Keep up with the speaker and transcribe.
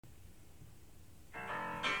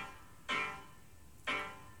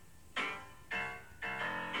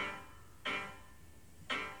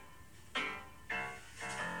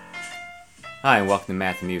Hi, and welcome to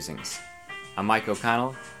Math and Musings. I'm Mike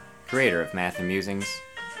O'Connell, creator of Math and Musings,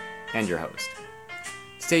 and your host.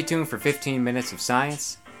 Stay tuned for 15 minutes of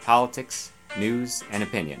science, politics, news, and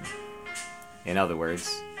opinion. In other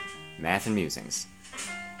words, Math and Musings.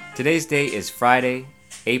 Today's date is Friday,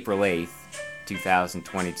 April 8th,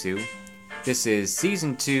 2022. This is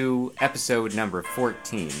Season 2, Episode number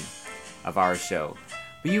 14 of our show.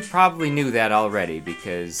 But you probably knew that already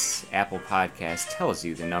because Apple Podcasts tells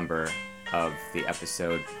you the number of the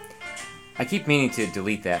episode. I keep meaning to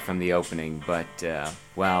delete that from the opening, but,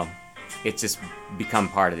 it's just become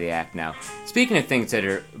part of the act now. Speaking of things that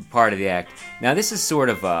are part of the act, now this is sort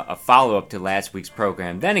of a follow-up to last week's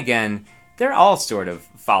program. Then again, they're all sort of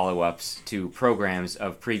follow-ups to programs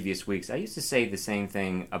of previous weeks. I used to say the same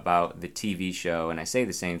thing about the TV show, and I say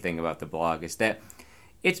the same thing about the blog, is that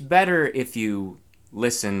it's better if you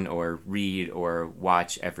listen or read or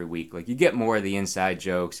watch every week. Like, you get more of the inside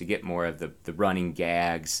jokes, you get more of the running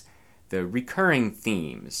gags, the recurring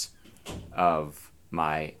themes of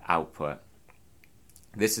my output.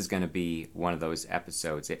 This is going to be one of those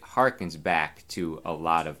episodes. It harkens back to a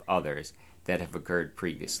lot of others that have occurred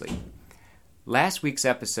previously. Last week's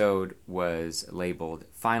episode was labeled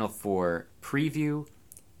Final Four Preview.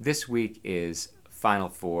 This week is Final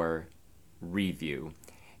Four Review.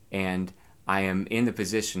 And I am in the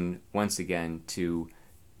position, once again, to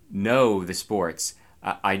know the sports.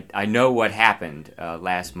 I know what happened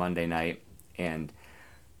last Monday night, and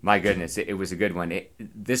my goodness, it was a good one.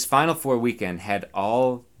 This Final Four weekend had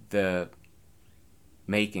all the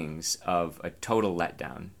makings of a total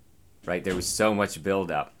letdown, right? There was so much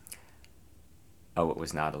build-up. Oh, it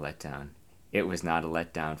was not a letdown. It was not a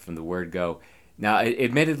letdown from the word go. Now,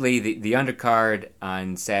 admittedly, the undercard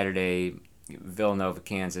on Saturday, Villanova,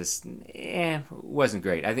 Kansas, wasn't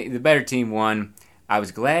great. I think the better team won. I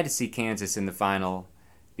was glad to see Kansas in the final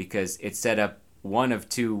because it set up one of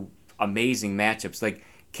two amazing matchups. Like,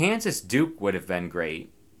 Kansas-Duke would have been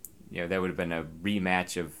great. You know, that would have been a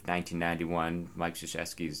rematch of 1991, Mike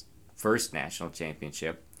Krzyzewski's first national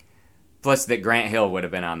championship. Plus that Grant Hill would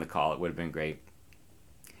have been on the call. It would have been great.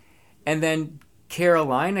 And then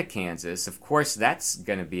Carolina, Kansas, of course, that's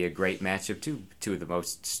going to be a great matchup too. Two of the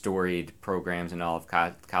most storied programs in all of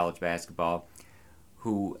college basketball,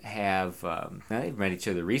 who have they've met each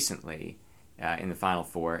other recently in the Final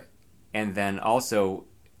Four, and then also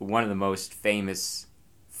one of the most famous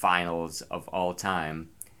finals of all time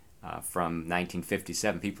from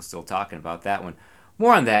 1957. People still talking about that one.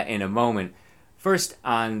 More on that in a moment. First,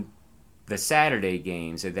 on the Saturday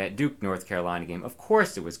games, that Duke-North Carolina game, of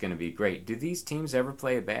course it was going to be great. Do these teams ever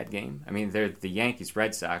play a bad game? I mean, they're the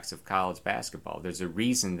Yankees-Red Sox of college basketball. There's a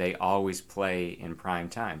reason they always play in prime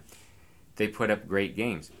time. They put up great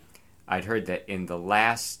games. I'd heard that in the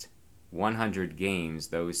last 100 games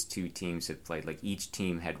those two teams had played, like each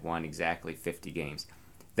team had won exactly 50 games.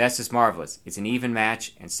 That's just marvelous. It's an even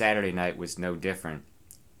match, and Saturday night was no different.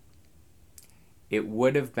 It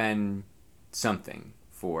would have been something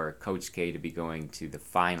for Coach K to be going to the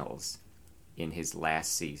finals in his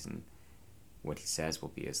last season, what he says will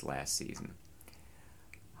be his last season.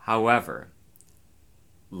 However,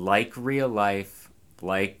 like real life,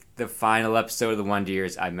 like the final episode of the Wonder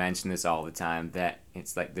Years, I mention this all the time, that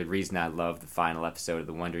it's like the reason I love the final episode of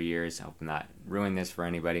the Wonder Years, I hope I'm not ruining this for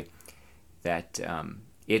anybody, that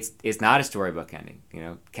it's not a storybook ending. You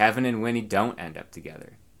know, Kevin and Winnie don't end up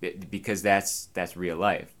together because that's real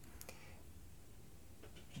life.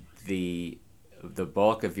 The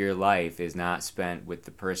bulk of your life is not spent with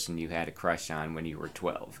the person you had a crush on when you were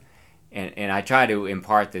 12. And I try to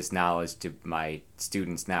impart this knowledge to my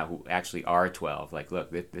students now who actually are 12. Like,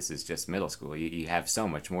 look, this is just middle school. You have so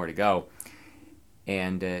much more to go.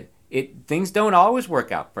 And things don't always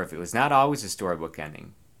work out perfectly. It's not always a storybook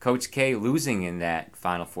ending. Coach K losing in that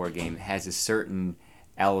Final Four game has a certain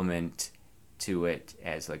element to it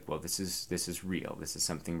as like, well, this is real. This is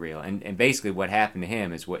something real. And basically what happened to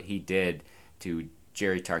him is what he did to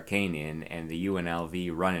Jerry Tarkanian and the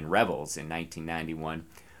UNLV Runnin' Rebels in 1991,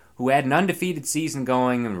 who had an undefeated season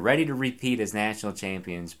going and ready to repeat as national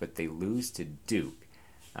champions, but they lose to Duke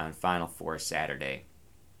on Final Four Saturday.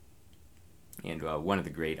 And one of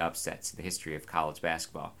the great upsets in the history of college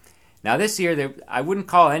basketball. Now this year, I wouldn't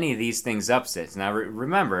call any of these things upsets. Now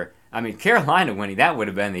remember, I mean, Carolina winning, that would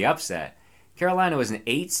have been the upset. Carolina was an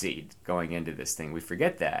 8 seed going into this thing. We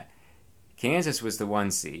forget that. Kansas was the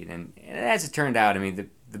 1 seed. And as it turned out, I mean,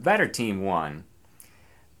 the better team won.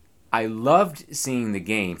 I loved seeing the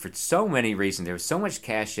game for so many reasons. There was so much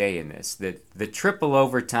cachet in this. The triple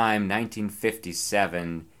overtime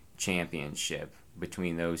 1957 championship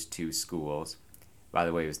between those two schools. By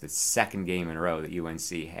the way, it was the second game in a row that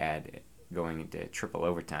UNC had going into triple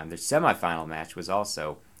overtime. Their semifinal match was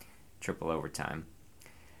also triple overtime.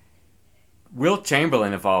 Wilt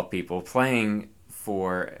Chamberlain, of all people, playing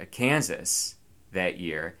for Kansas that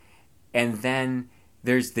year. And then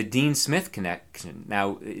there's the Dean Smith connection. Now,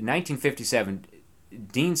 in 1957,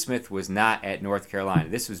 Dean Smith was not at North Carolina.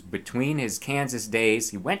 This was between his Kansas days.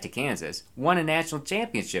 He went to Kansas, won a national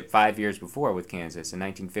championship 5 years before with Kansas in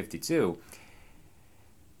 1952.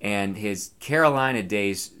 And his Carolina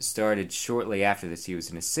days started shortly after this. He was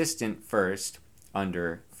an assistant first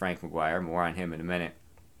under Frank McGuire. More on him in a minute.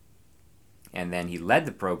 And then he led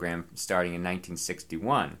the program starting in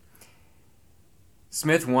 1961.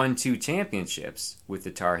 Smith won 2 championships with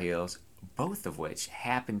the Tar Heels, both of which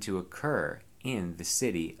happened to occur in the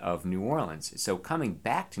city of New Orleans. So coming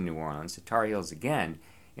back to New Orleans, the Tar Heels again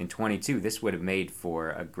in 22, this would have made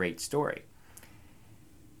for a great story.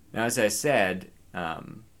 Now, as I said,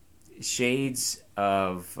 shades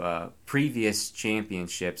of previous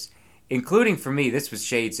championships, including for me, this was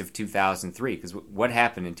shades of 2003, because what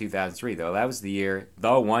happened in 2003, though? That was the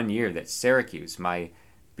 1 year that Syracuse, my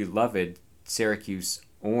beloved Syracuse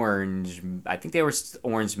Orange, I think they were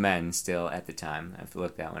Orange men still at the time. I have to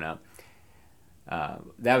look that one up.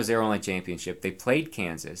 That was their only championship. They played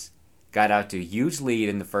Kansas, got out to a huge lead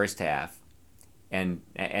in the first half, and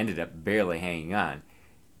ended up barely hanging on.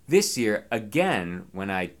 This year, again,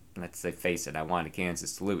 let's face it, I wanted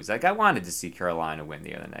Kansas to lose. Like, I wanted to see Carolina win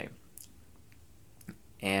the other night.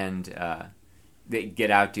 And they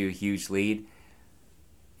get out to a huge lead,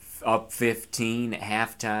 up 15 at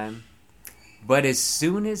halftime. But as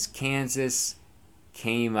soon as Kansas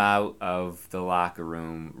came out of the locker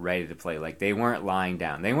room ready to play, like they weren't lying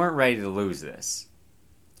down, they weren't ready to lose this,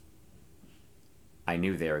 I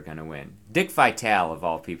knew they were going to win. Dick Vitale, of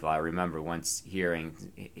all people, I remember once hearing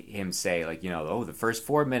him say, like, the first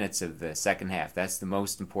 4 minutes of the second half, that's the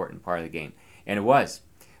most important part of the game. And it was.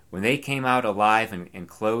 When they came out alive and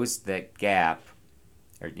closed that gap,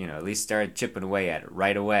 or, at least started chipping away at it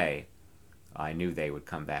right away, I knew they would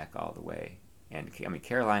come back all the way. And,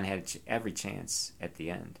 Carolina had every chance at the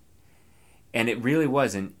end. And it really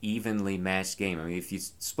was an evenly matched game. If you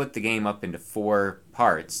split the game up into 4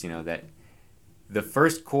 parts, that the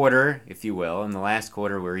first quarter, if you will, and the last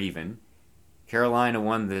quarter were even. Carolina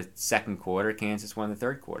won the second quarter, Kansas won the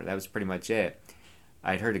third quarter. That was pretty much it.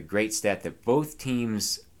 I'd heard a great stat that both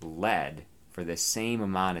teams led for the same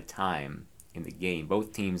amount of time in the game.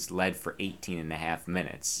 Both teams led for 18 and a half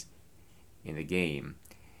minutes in the game.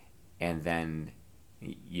 And then,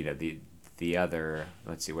 the other,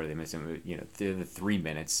 let's see, what are they missing? The 3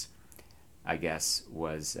 minutes, I guess,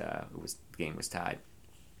 the game was tied.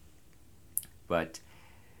 But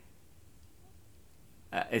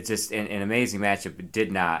it's just an amazing matchup. It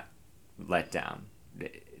did not let down.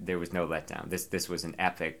 There was no letdown. This was an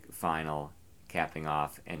epic final, capping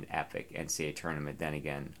off an epic NCAA tournament. Then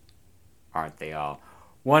again, aren't they all?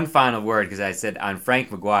 One final word, because I said on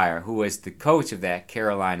Frank McGuire, who was the coach of that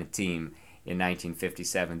Carolina team in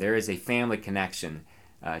 1957. There is a family connection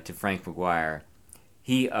to Frank McGuire.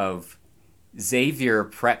 He of Xavier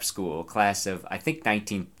Prep School, class of, I think,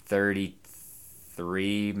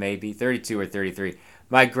 1933, maybe, 32 or 33.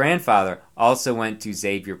 My grandfather also went to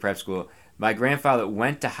Xavier Prep School. My grandfather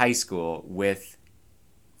went to high school with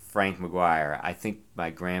Frank McGuire. I think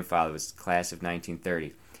my grandfather was class of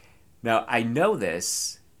 1930. Now, I know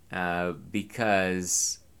this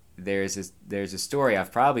because there's a story,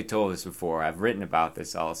 I've probably told this before, I've written about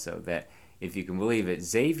this also, that if you can believe it,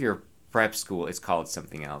 Xavier Prep School is called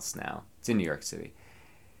something else now. It's in New York City.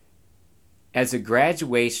 As a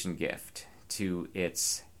graduation gift to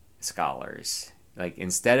its scholars, like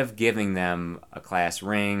instead of giving them a class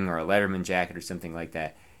ring or a Letterman jacket or something like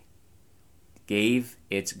that, gave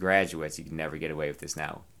its graduates, you can never get away with this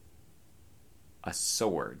now, a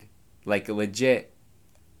sword. Like a legit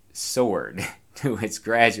sword to its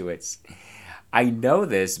graduates. I know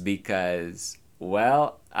this because,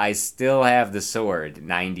 well, I still have the sword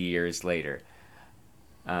 90 years later.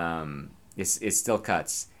 It still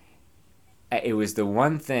cuts. It was the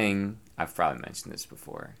one thing, I've probably mentioned this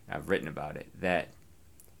before, I've written about it, that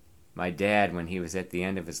my dad, when he was at the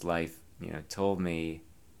end of his life, told me,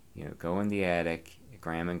 go in the attic at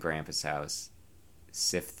Grandma and Grandpa's house,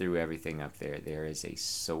 sift through everything up there. There is a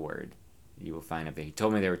sword you will find up there. He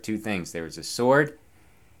told me there were 2 things. There was a sword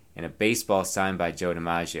and a baseball signed by Joe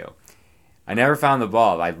DiMaggio. I never found the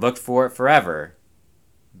ball. I looked for it forever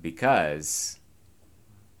because,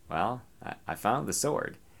 well, I found the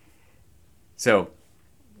sword. So,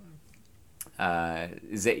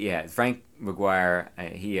 Frank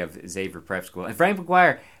McGuire, he of Xavier Prep School. And Frank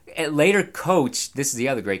McGuire later coached, this is the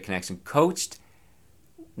other great connection, coached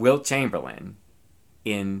Wilt Chamberlain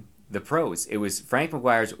in the pros. It was Frank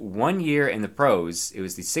McGuire's 1 year in the pros. It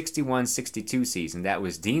was the 61-62 season. That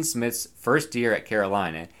was Dean Smith's first year at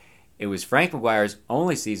Carolina. It was Frank McGuire's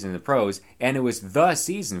only season in the pros, and it was the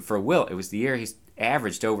season for Wilt. It was the year he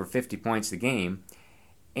averaged over 50 points a game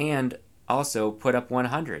and also put up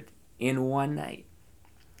 100 in one night.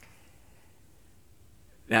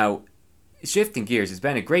 Now, shifting gears, it's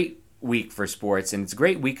been a great week for sports, and it's a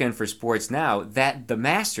great weekend for sports now that the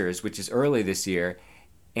Masters, which is early this year,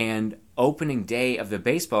 and opening day of the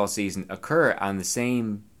baseball season occur on the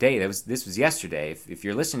same day. This was yesterday. If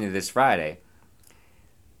you're listening to this Friday,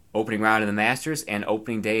 opening round of the Masters and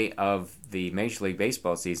opening day of the Major League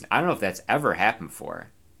Baseball season. I don't know if that's ever happened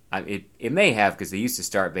before. It may have, because they used to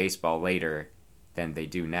start baseball later than they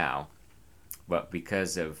do now. But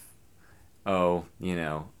because of,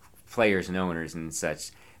 players and owners and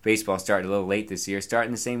such, baseball started a little late this year,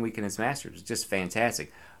 starting the same weekend as Masters. It's just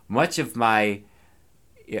fantastic. Many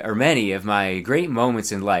of my great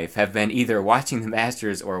moments in life have been either watching the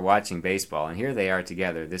Masters or watching baseball, and here they are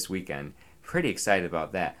together this weekend. Pretty excited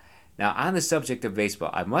about that. Now, on the subject of baseball,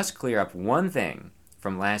 I must clear up one thing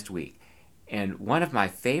from last week, and one of my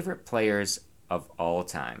favorite players of all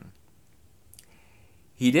time.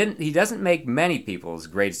 He doesn't make many people's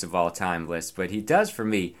greatest of all time lists, but he does for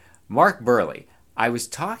me. Mark Buehrle. I was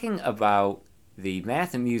talking about the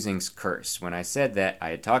Math and Musings curse when I said that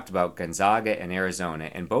I had talked about Gonzaga and Arizona,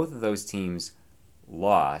 and both of those teams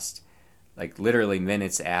lost, like literally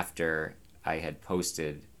minutes after I had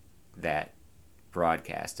posted that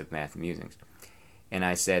broadcast of Math and Musings. And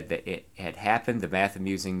I said that it had happened, the Math and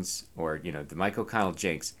Musings, or the Mike O'Connell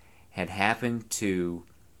jinx, had happened to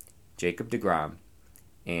Jacob deGrom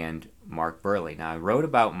and Mark Buehrle. Now, I wrote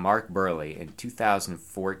about Mark Buehrle in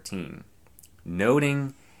 2014,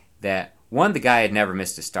 noting that, one, the guy had never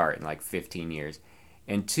missed a start in like 15 years,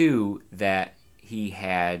 and two, that he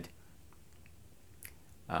had,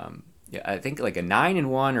 I think like a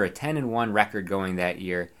 9-1 or a 10-1 record going that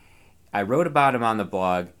year. I wrote about him on the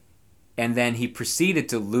blog, and then he proceeded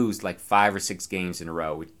to lose like 5 or 6 games in a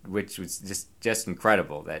row, which was just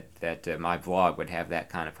incredible that my blog would have that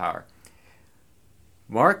kind of power.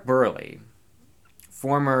 Mark Buehrle,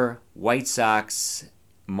 former White Sox,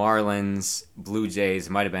 Marlins, Blue Jays,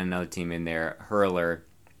 might have been another team in there, hurler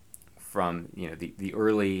from the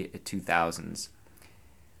early 2000s,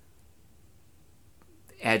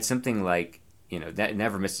 had something like that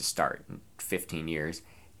never missed a start in 15 years,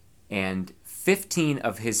 and 15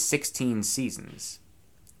 of his 16 seasons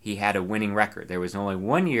he had a winning record. There was only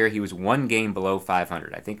 1 year he was 1 game below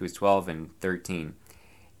 500. I think it was 12-13.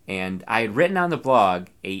 And I had written on the blog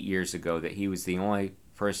 8 years ago that he was the only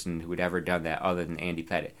person who had ever done that other than Andy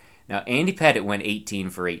Pettitte. Now, Andy Pettitte went 18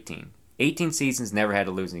 for 18. 18 seasons, never had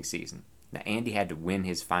a losing season. Now, Andy had to win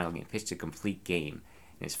his final game, pitched a complete game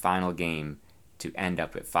in his final game to end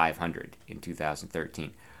up at 500 in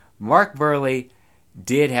 2013. Mark Buehrle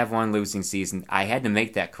did have one losing season. I had to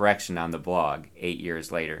make that correction on the blog 8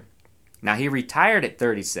 years later. Now, he retired at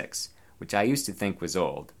 36, which I used to think was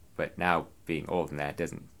old, but now being old in that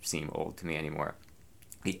doesn't seem old to me anymore.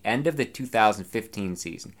 The end of the 2015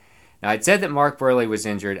 season. Now, I'd said that Mark Buehrle was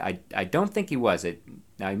injured. I don't think he was.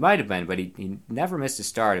 Now, he might have been, but he never missed a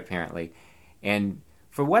start, apparently. And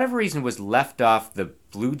for whatever reason was left off the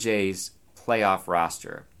Blue Jays playoff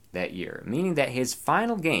roster that year, meaning that his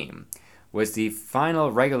final game was the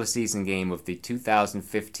final regular season game of the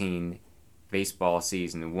 2015 baseball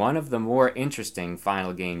season, one of the more interesting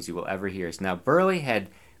final games you will ever hear. Now, Buehrle had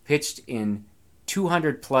pitched in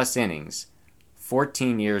 200-plus innings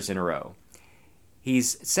 14 years in a row.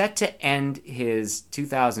 He's set to end his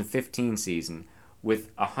 2015 season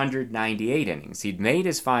with 198 innings. He'd made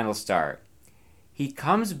his final start. He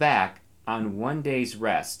comes back on 1 day's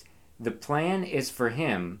rest. The plan is for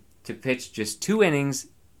him to pitch just 2 innings,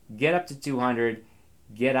 get up to 200,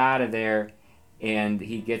 get out of there, and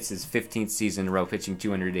he gets his 15th season in a row pitching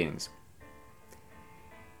 200 innings.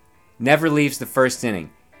 Never leaves the first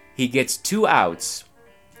inning. He gets 2 outs,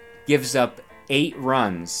 gives up 8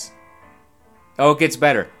 runs. Oh, it gets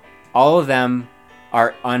better. All of them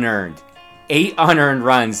are unearned. 8 unearned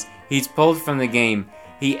runs. He's pulled from the game.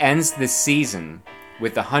 He ends the season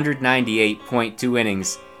with 198.2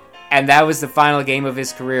 innings, and that was the final game of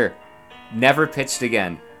his career. Never pitched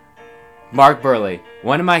again. Mark Buehrle,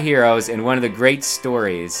 one of my heroes and one of the great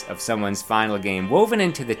stories of someone's final game, woven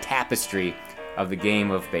into the tapestry of the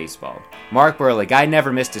game of baseball. Mark Buehrle, guy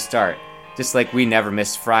never missed a start, just like we never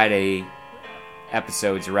missed Friday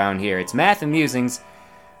episodes around here. It's Math and Musings.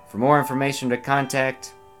 For more information to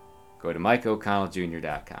contact, go to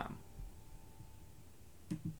MikeO'ConnellJr.com.